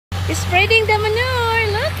Spreading the manure.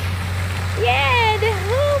 Look. Yeah, the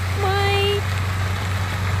hope my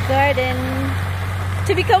garden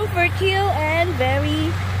to become fertile and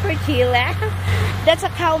very fertile. That's a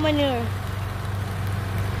cow manure.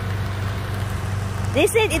 They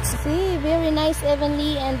said it's very nice,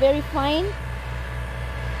 evenly, and very fine.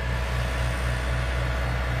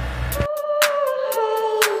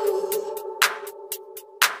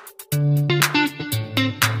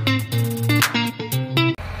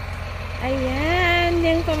 Ayan,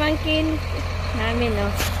 yung pamangkin namin, no?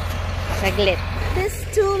 Saglit. These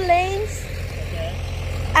 2 lanes. Okay.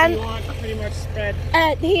 And you want pretty much spread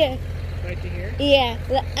here. right to here? Yeah,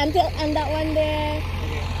 until and that one there.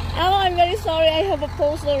 Okay. Oh, I'm very sorry. I have a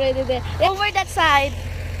post already there. Over that side.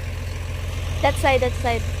 That side.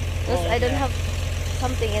 Because I don't have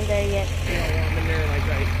something in there yet. You don't want manure like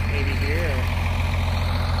right maybe here?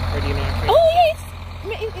 Or do you not? Oh,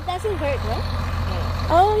 yeah. It doesn't hurt, no?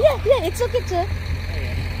 Oh, yeah. It's okay too. Oh,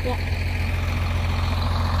 yeah. Yeah.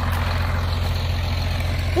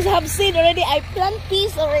 Because I have seed already. I plant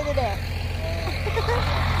peas already there.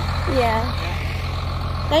 Yeah.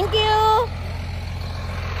 Thank you.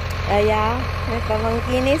 Yeah, may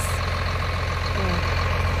pamangkinis.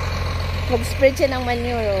 Mag-spread siya ng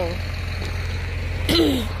manure.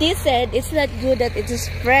 They said it's not good that it is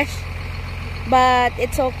fresh, but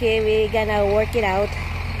it's okay. We're gonna work it out.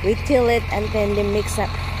 We till it and then they mix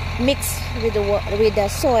with the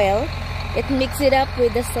soil. It mix it up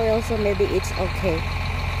with the soil, so maybe it's okay.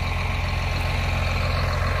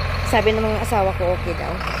 Sabi ng mga asawa ko okay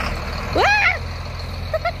daw. Wah!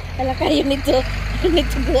 Alaka, you need to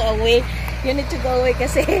go away. You need to go away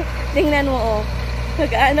kasi tingnan mo, oh.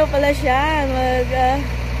 Mag-ano pala siya.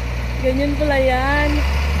 Ganyan pala yan.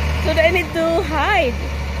 So I need to hide.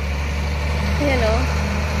 Ayan, oh.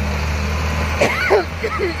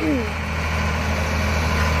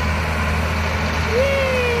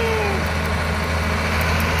 Yay!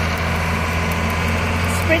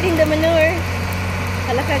 Spreading the manure.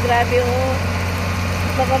 Alaka, grabe, oh.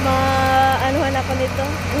 Baka ma-anuhan ako nito.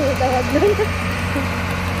 Tawag nun.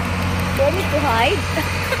 Do I need to hide?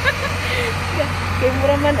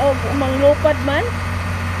 Kaya man, oh, manglupad man.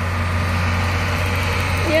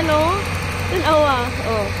 Yan, oh. Tanawa.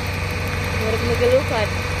 Oh. Marag nagalupad.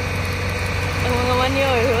 Ang mga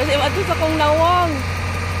manure. Kasi matos akong nawang.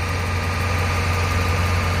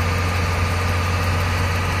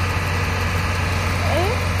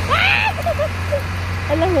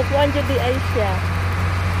 Alam mo, kuhaan dyan di ay siya.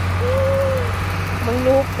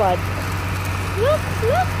 Manglupad. Look!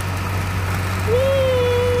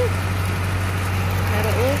 Yay!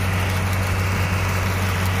 Pero, oh.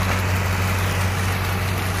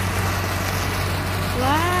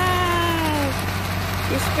 Wow!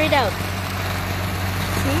 You spread out.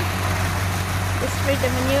 See? You spread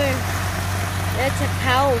the manure. That's a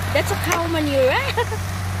cow. That's a cow manure.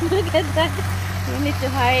 Look at that. You need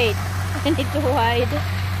to hide. I need to hide.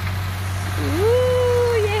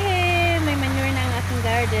 Woo! Yay! May manure na ang aking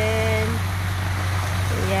garden.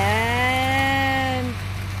 Yan.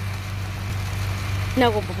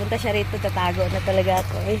 Naku, pupunta siya rito. Tatago na talaga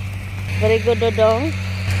ako eh. Very good, Dodong.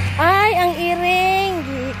 Ay, ang iring.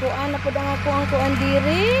 Kuan na po ang ako ang kuan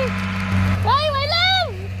diri. Ay, my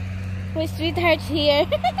love! My sweetheart's here.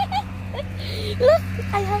 Look,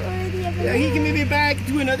 I have already a Yeah, he can maybe back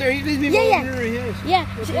to another. He doesn't even manure his. Yeah,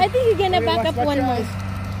 okay. I think he's gonna back up one more.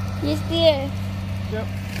 Yes, dear. Yep.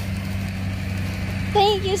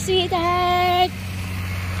 Thank you, sweetheart.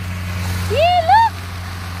 Yeah, look.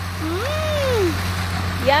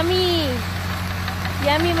 Yummy.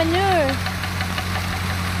 Yummy manure.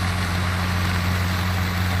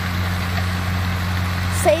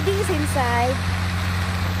 Sadie is inside.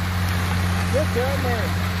 Good job, man.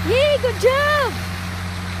 Yay, good job.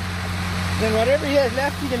 Then whatever he has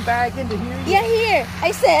left, he can bag into here. Yeah, here. I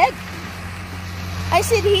said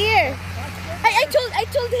here. I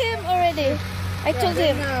told him already. I told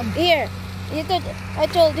him here. I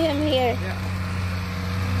told him here. Yeah.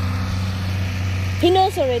 He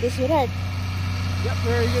knows already, sweetheart. Yep,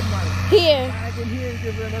 very good, Mike. Here. Bag in here and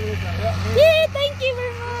give her another one. Yep. Yeah, thank you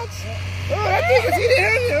very much. Oh, that thing is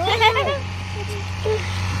eating here.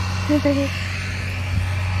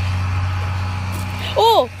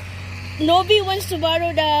 Oh, Nobi wants to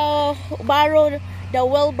borrow the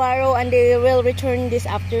wheelbarrow and they will return this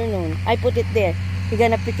afternoon. I put it there. You're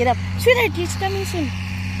gonna pick it up. Sweetheart, he's coming soon.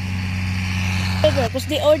 Because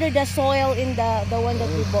they ordered the soil in the one that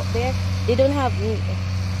we bought there. They don't have the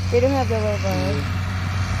wheelbarrow.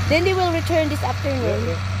 Then they will return this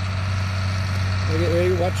afternoon.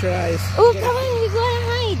 Okay, watch your eyes. Oh, come on, we're gonna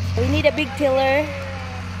hide. We need a big tiller.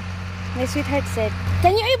 My sweetheart said,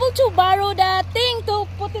 can you able to borrow that thing to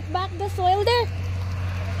put it back the soil there?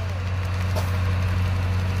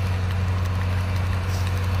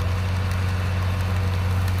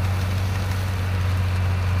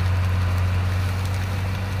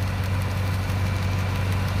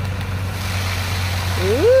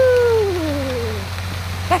 Ooh.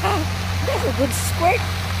 That's a good squirt.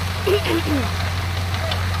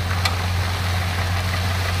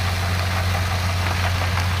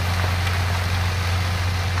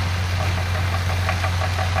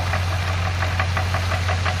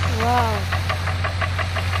 Wow.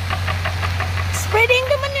 Spreading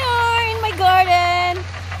the manure in my garden.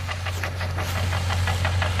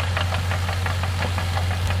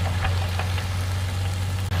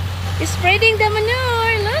 Spreading the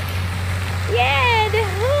manure, look. Yeah, they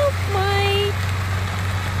help my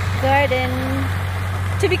garden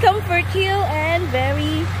to become fertile and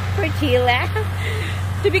very fertile.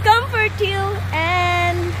 To become fertile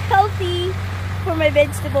and healthy for my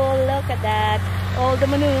vegetable. Look at that. All the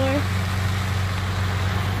manure.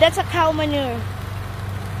 That's a cow manure.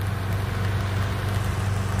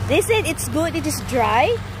 They said it's good, it is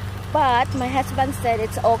dry. But my husband said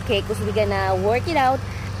it's okay because we're gonna work it out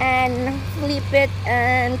and flip it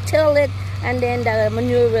and till it, and then the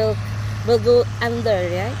manure will go under,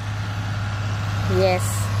 right? Yes.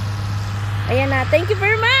 Ayan na. Thank you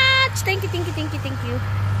very much. Thank you.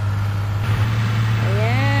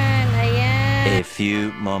 Ayan. A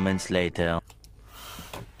few moments later.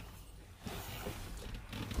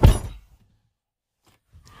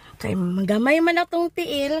 Okay, magamay man atong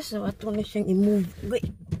tiil, so ato na siyang i-move.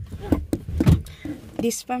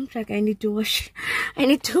 This farm truck, I need to wash. I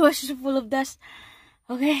need to wash full of dust.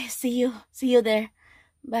 Okay, see you there.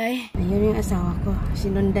 Bye. Ayun yung asawa ko.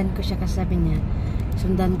 Sinundan ko siya, kasabi niya.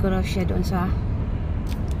 Sundan ko raw siya doon sa...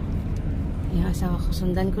 Yung asawa ko,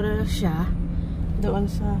 sundan ko raw siya doon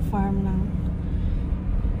sa farm ng...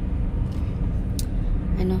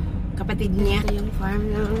 Ano? Kapatid niya. Ito yung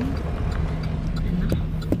farm ng... Ano?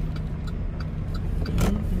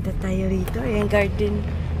 Ayan, punta tayo rito. Ayan, garden.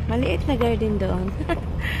 Maliit na garden doon.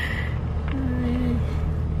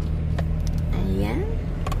 Ayan.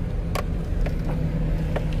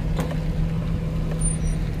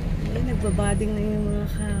 Ayan, nagbabading na yung mga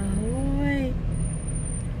kahoy.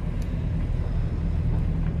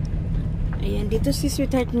 Ayan, dito si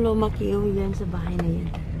sweetheart ng lumaki. Yan sa bahay na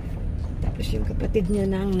yan. Tapos yung kapatid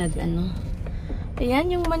niya na ang nag-ano.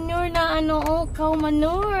 Ayan, yung manure na ano, oh, cow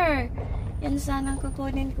manure. Yan sana ang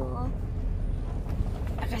kukunin ko, oh.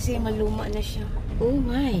 Kasi maluma na siya. Oh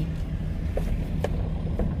my.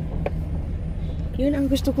 Yun ang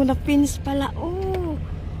gusto ko na pins pala. Oh,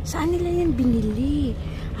 saan nila yan binili?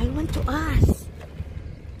 I want to ask.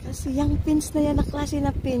 Kasi yung pins na yan, na klase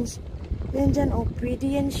na pins. Yan dyan, oh,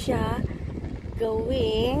 pretty yan siya.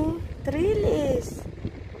 Going trellis.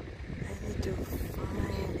 I need to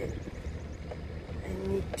find it. I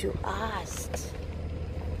need to ask.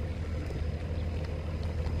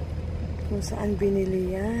 Kung saan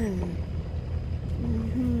binili yan.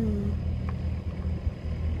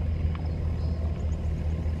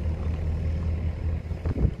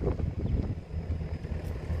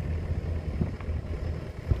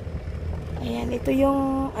 Ayan, ito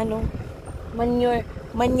yung ano,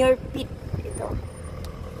 manure pit ito.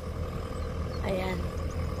 Ayan.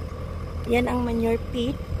 Yan ang manure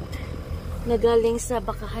pit na galing sa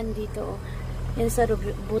bakahan dito. Yan sa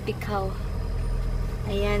butikaw.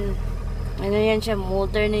 Ayan. Ano yan siya,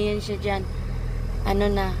 molder na yan siya dyan. Ano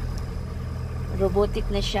na, robotic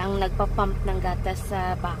na siya ang nagpapump ng gatas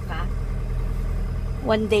sa baka.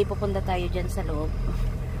 One day pupunta tayo dyan sa loob.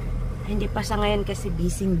 Hindi pa sa ngayon kasi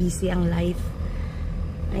busy ang life.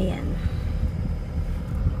 Ayan.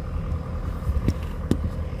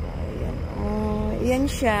 Ayan. Oh, yan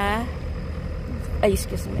siya. Ay,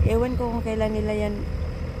 excuse me. Ewan ko kung kailan nila yan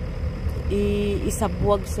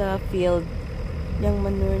isabwag sa field. Yung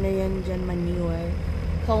manure na yan dyan, manure.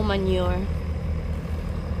 Cow manure.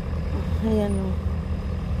 Ayan o.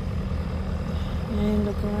 Ayan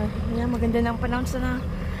lugar. Ayan, maganda ng panahon.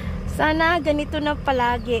 Sana ganito na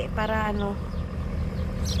palagi para ano,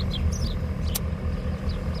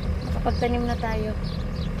 makapagtanim na tayo.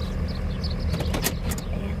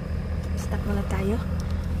 Ayan. Stop muna tayo.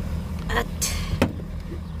 At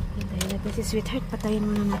hintayin natin si sweetheart. Patayin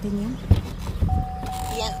muna natin yan.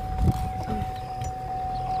 Ayan.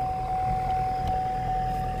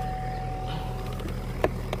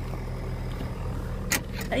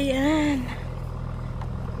 Ayan.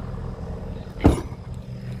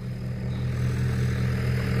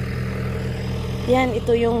 Yan,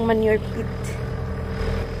 ito yung manure pit.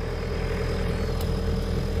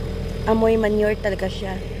 Amoy manure talaga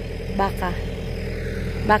siya. Baka.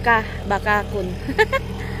 Baka kun.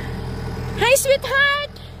 Hi,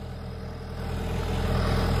 sweetheart!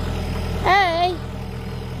 Hi!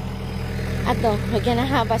 Ato, we're gonna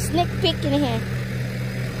have a sneak peek in here.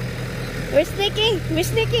 We're sneaking!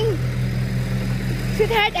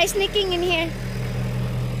 Sweetheart, I'm sneaking in here.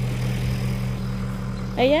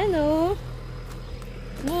 Ayan, oh.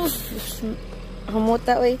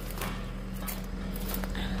 Hamuta, oy.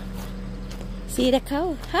 See the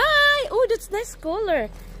cow? Hi! Oh, that's nice color.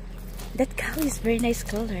 That cow is very nice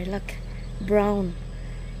color. Look, brown.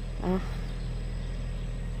 Oh.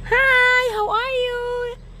 Hi, how are you?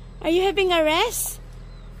 Are you having a rest?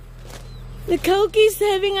 The cow is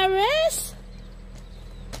having a rest?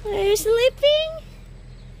 Are you sleeping?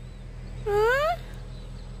 Huh?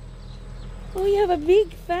 Oh, you have a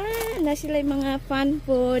big fan. Na sila yung mga fan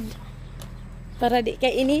food. Para di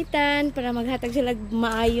kainitan. Para maghatag sila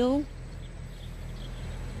maayong.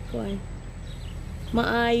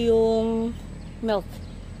 Maayong milk.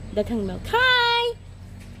 Daghang milk. Hi!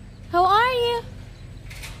 How are you?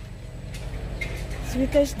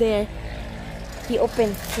 Sweeter's there. He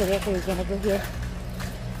opened. So we're gonna go here.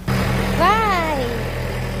 Hi!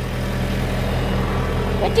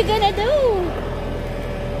 What you gonna do?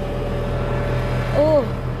 Oh,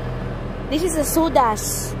 this is a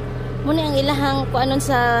sodas. Muna ang ilahang kung anon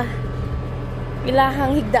sa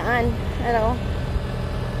ilahang higdaan. Ano?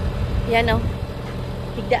 Yan o.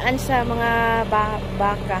 Higdaan sa mga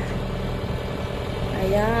baka.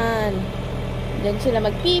 Ayan. Diyan sila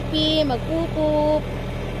magpipi, magpupup.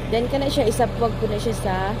 Diyan ka na siya, isapwag ko na siya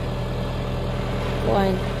sa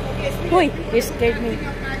kuwan. Uy, you scared me.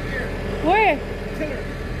 Where?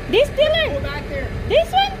 This pillar? Go back there.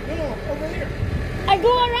 This one? No, over here. I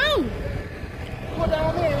go around. Go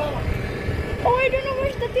down there. Oh, I don't know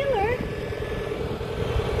where's the tiller.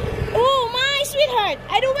 Oh, my sweetheart.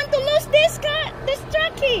 I don't want to lose this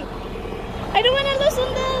trucky. I don't want to lose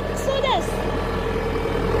on the sodas.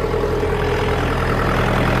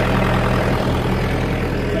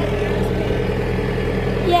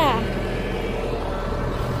 Yeah.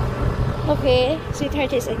 Okay,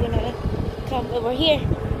 sweetheart is gonna come over here.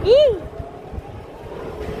 Woo!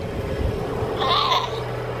 Ah!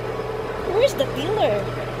 Where's the tiller?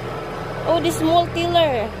 Oh, the small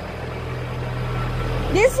tiller.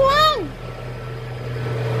 This one!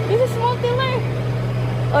 This is a small tiller.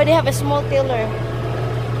 Oh, they have a small tiller.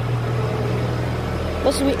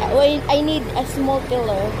 Because I need a small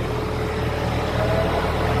tiller.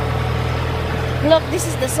 Look, this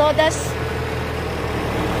is the sodas.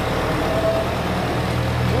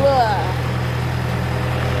 Whoa.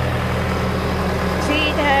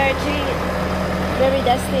 Sweetheart, very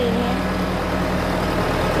dusty in here.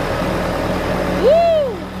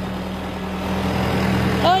 Woo!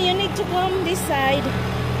 Oh, you need to come this side.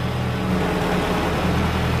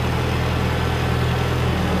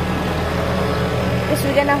 Because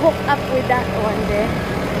we're gonna hook up with that one there.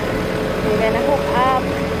 We're gonna hook up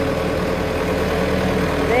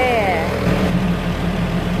there.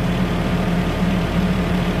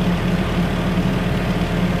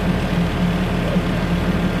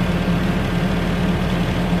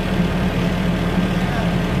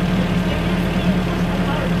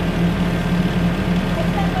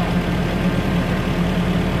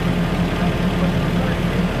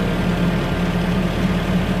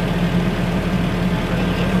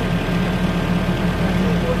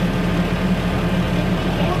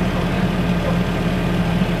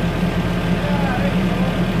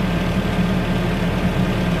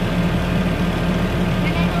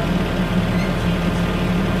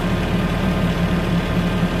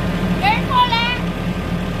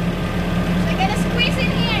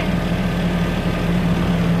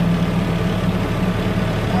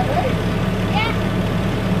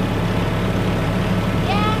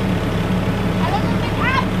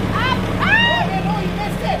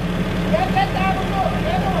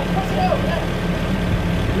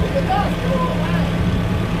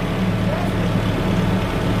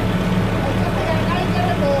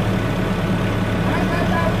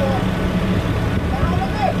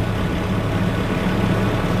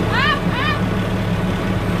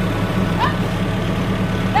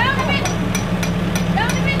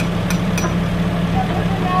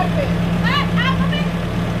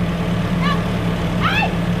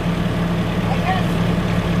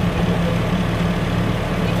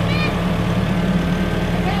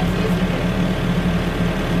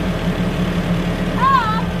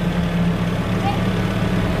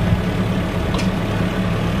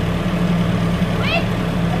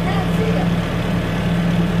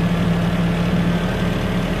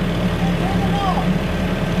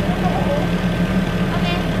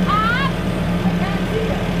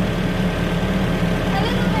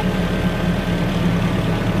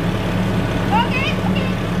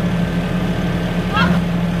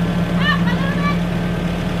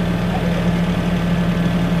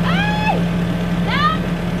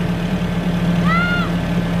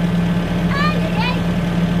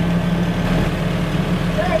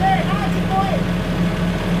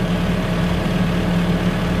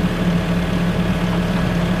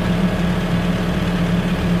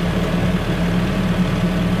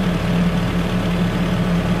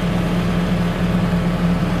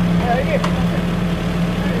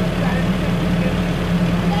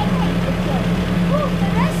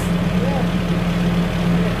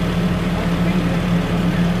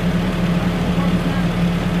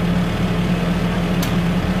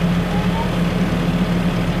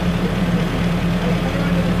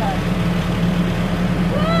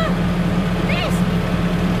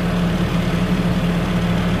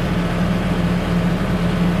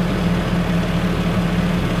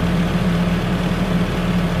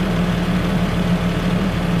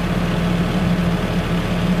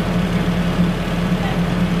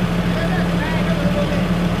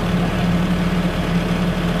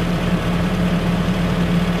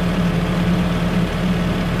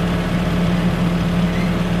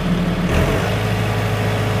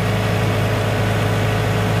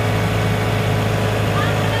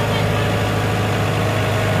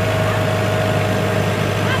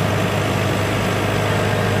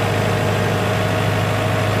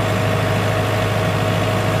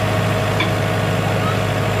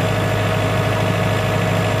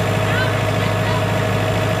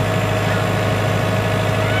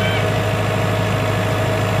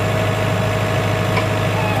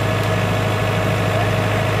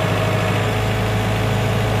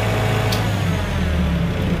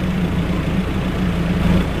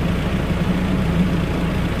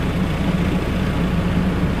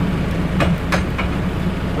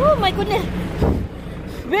 goodness.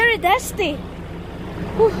 Very dusty.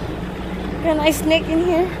 Whew. Can I sneak in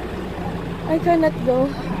here? I cannot go.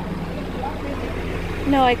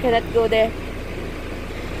 No, I cannot go there.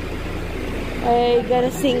 I gotta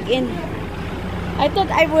sink in. I thought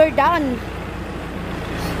I were done.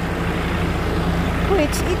 Oh,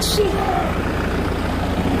 it's itchy.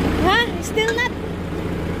 Huh? Still not.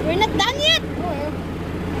 We're not done yet.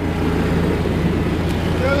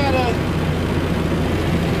 Still gotta...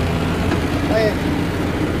 Hey.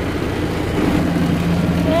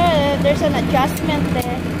 Yeah, there's an adjustment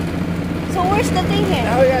there. So where's the thing here?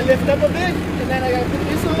 Now we gotta lift up a bit, and then I gotta put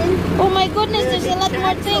this on. Oh my goodness, there's a lot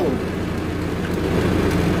more thing.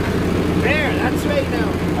 There, that's right now.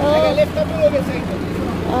 Oh. I gotta lift up a little bit so I can put this on.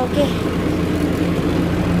 Okay.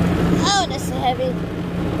 Oh, that's so heavy.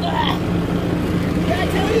 Ah. Yeah, I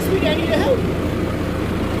tell you, sweetie, I need help.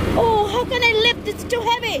 Oh, how can I lift? It's too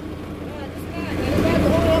heavy. I got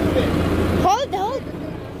to hold it up a bit. Hold.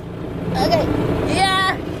 Okay.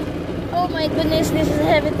 Yeah. Oh my goodness, this is a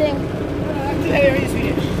heavy thing. Too heavy,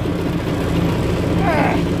 sweetie.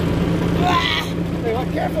 Wait,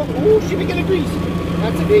 what? Careful. Oh, should we get a grease?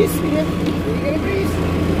 That's a grease, sweetie. Should we get a grease?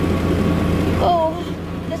 Oh,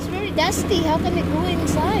 that's very dusty. How can it go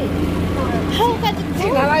inside? How can it See,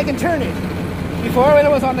 go? now I can turn it. Before, when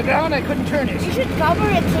it was on the ground, I couldn't turn it. You should cover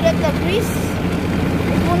it so that the grease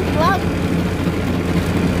it won't clog.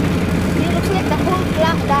 It looks like the whole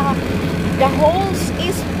clog, the holes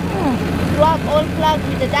is clogged, all clogged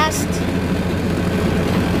with the dust.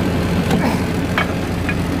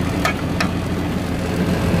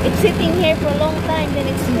 It's sitting here for a long time, then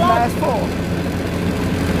it's clogged.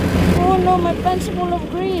 Oh no, my pants are full of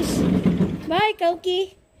grease. Bye,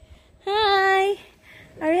 Kauki. Hi.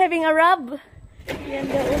 Are you having a rub? Yan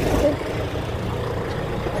daw.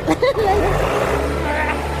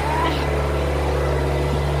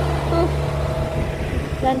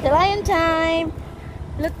 Dandelion time.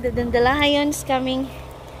 Look, the dandelion's coming.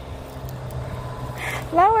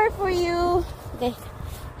 Flower for you. Okay.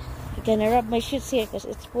 I'm gonna rub my shoes here because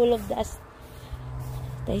it's full of dust.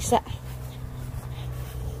 Taisa.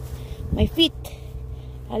 My feet.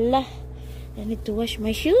 Allah. I need to wash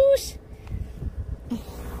my shoes.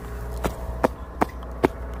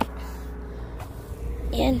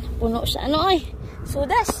 Yan, puno sa ano ay.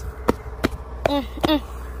 Sudas.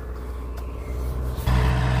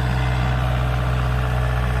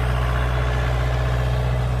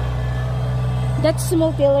 That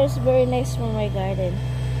small pillar is very nice for my garden.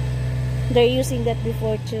 They're using that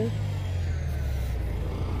before too.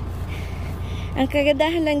 Ang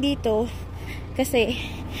kagandahan lang dito kasi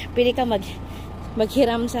pwede ka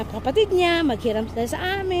maghiram sa kapatid niya, maghiram sila sa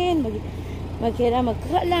amin, maghiram,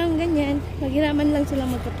 magkuha lang, ganyan. Maghiraman lang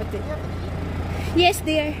silang magkapatid. Yes,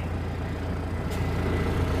 dear.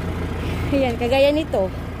 Ayan, kagaya nito.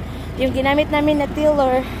 Yung ginamit namin na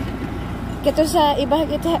tiller. Ito sa iba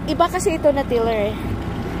kasi ito na tiller.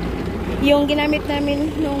 Yung ginamit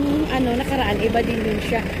namin nung nakaraan, iba din yun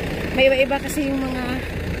siya. May iba-iba kasi yung mga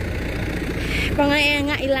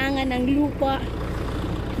pangailangan ng lupa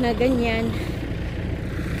na ganyan.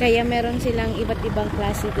 Kaya meron silang iba't ibang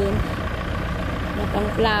klase din. Na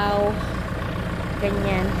pang-plow.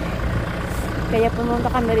 Ganyan. Kaya pumunta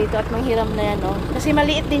kami rito at manghiram na yan, oh. Kasi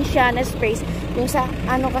maliit din siya na space. Yung sa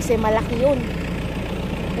kasi malaki yun.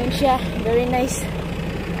 Yun siya. Very nice.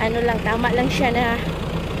 Lang, tama lang siya na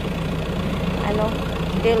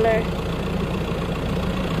tiller.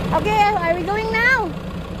 Okay, are we going now?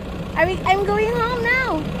 I'm going home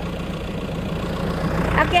now.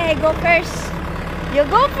 Okay, go first. You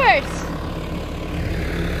go first.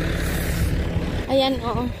 Ayan,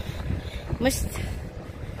 oo.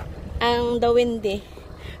 Ang dawindi.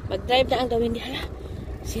 Mag-drive na ang dawindi. Hala,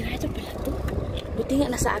 sirado pala to. Buti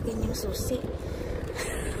nga nasa akin yung susi.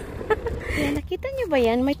 Ayan, nakita nyo ba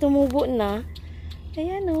yan? May tumubo na.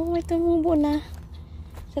 Ayan, oh, may tumubo na.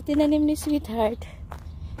 Sa tinanim ni Sweetheart.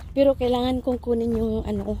 Pero kailangan kong kunin yung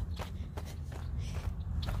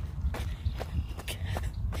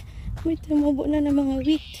may tumubo na ng mga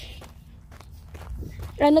wheat.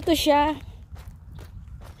 Ano to siya?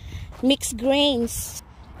 Mixed grains.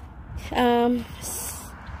 50%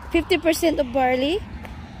 of barley,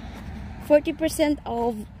 40%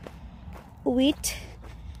 of wheat,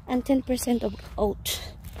 and 10% of oat.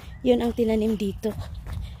 Yun ang tinanim dito.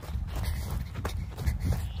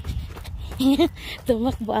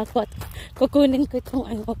 Tumakbo ako at kukunin ko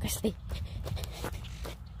itong kasi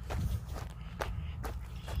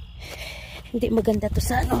hindi maganda to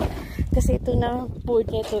sa kasi ito na board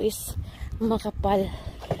nito is makapal.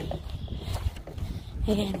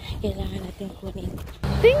 Ayan, kailangan natin kunin.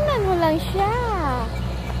 Tingnan mo lang siya.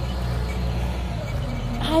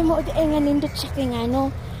 Ay mo, nga nindot siya kay nga,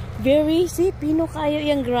 no? Very, see, pino kayo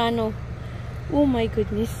yung grano. Oh my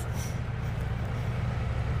goodness.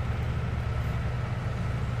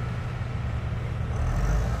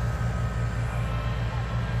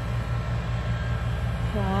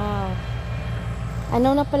 Wow.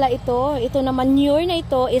 Ano na pala ito? Ito na manure na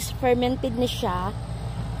ito is fermented na siya.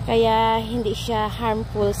 Kaya hindi siya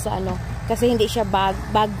harmful sa ano. Kasi hindi siya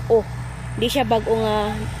bago. Hindi siya bago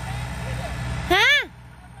nga. Ha?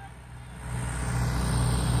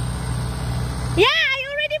 Yeah, I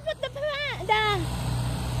already put the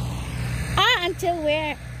until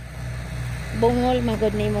where? Bungol,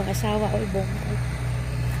 magod na yung asawa o bungol.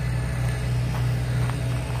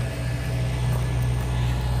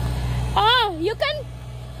 Oh, you can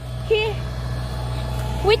here.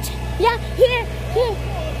 Which? Yeah, here.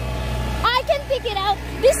 I can pick it out.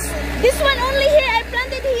 This one only here. I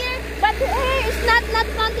planted here, but here is not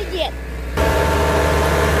planted yet.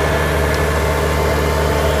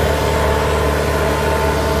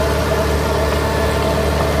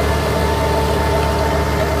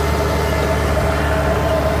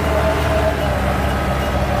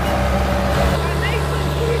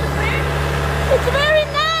 It's very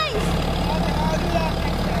nice.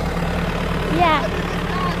 Yeah.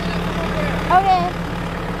 Okay.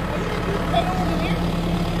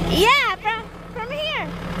 Yeah, from here.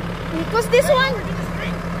 Because this one.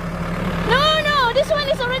 No, this one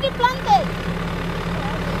is already planted.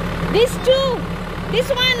 These two. This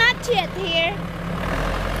one not yet here.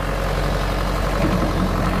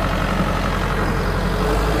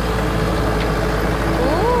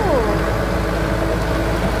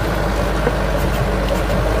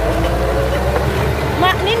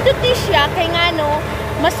 Nindot siya kay nga no,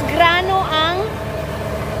 mas grano ang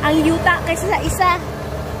yuta kaysa sa isa.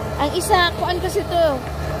 Ang isa, kuan kasi ito,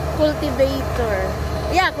 cultivator.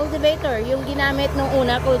 Yeah, cultivator. Yung ginamit nung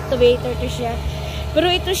una, cultivator to siya.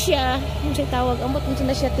 Pero ito siya, yung siya tawag, amot mo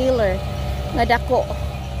na siya tiller, na dako.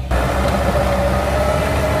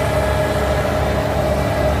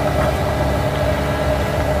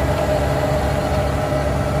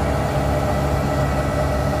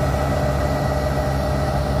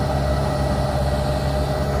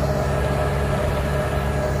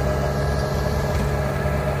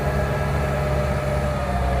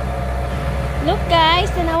 Look guys,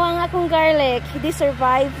 tanawa nga akong garlic. They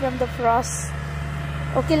survived from the frost.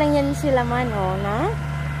 Okay lang yan sila man, oh, na?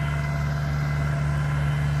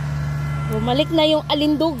 Bumalik na yung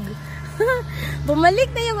alindog.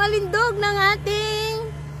 Bumalik na yung alindog ng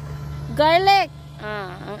ating garlic.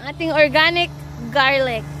 Ang ating organic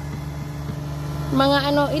garlic. Mga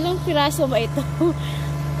ano, ilang piraso ba ito?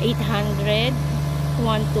 800. 1, 2,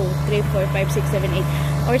 3, 4, 5, 6, 7,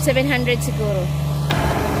 8. Or 700 siguro.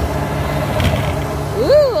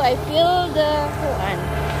 Ooh, I feel the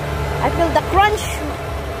crunch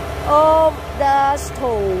of the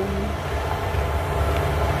stone.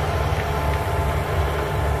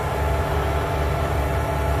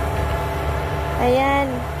 Ayan.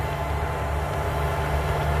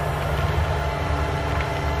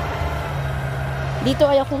 Dito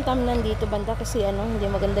ayaw kong tamnan dito banda kasi ano, hindi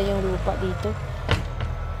maganda yung lupa dito.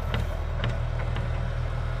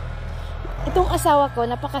 Itong asawa ko,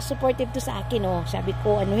 napaka-supportive to sa akin, oh. Sabi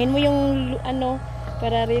ko, anuhin mo yung, ano,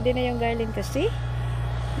 para ready na yung garland kasi.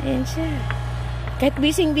 Ayan siya. Kahit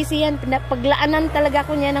busy-busy yan, paglaanan talaga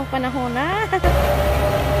ko niya ng panahon, ha?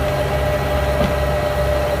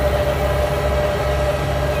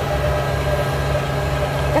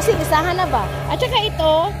 Kasi isahan na ba? At saka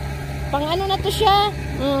ito, pang ano na to siya,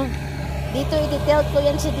 dito, i-detail ko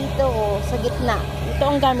yan siya dito, oh, sa gitna. Ito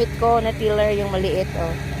ang gamit ko na tiller, yung maliit,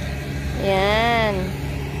 oh. Ayan.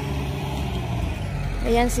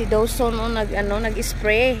 Ayan si Dawson, oh,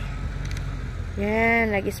 nag-spray.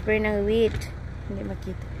 Ayan, nag-spray ng wheat. Hindi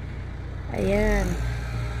makita. Ayan.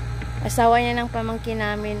 Asawa niya ng pamangkin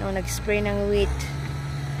namin, oh, nag-spray ng wheat.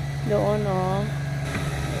 Doon, oh.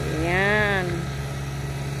 Ayan.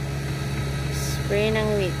 Spray ng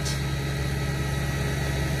wheat.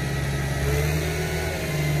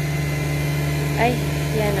 Ay,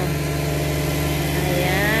 yan, oh.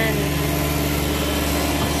 Ayan.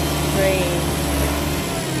 Spray.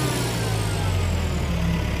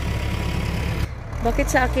 Bakit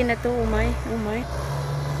sa akin na to, umay? Umay.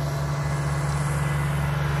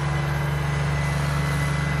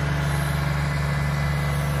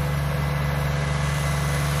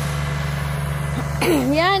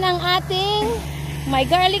 Yan ang ating my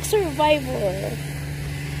garlic survivor.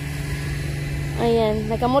 Ayan,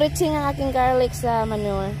 nagkamuritsing ang aking garlic sa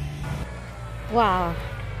manure. Wow.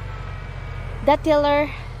 That tiller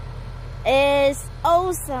is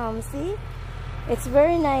awesome, see? It's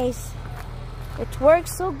very nice. It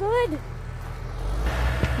works so good.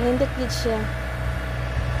 Nindot gid siya.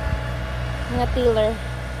 Mga tiller.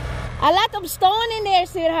 A lot of stone in there,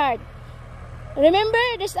 sweetheart. Remember,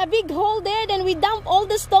 there's a big hole there, then we dump all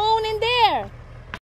the stone in there.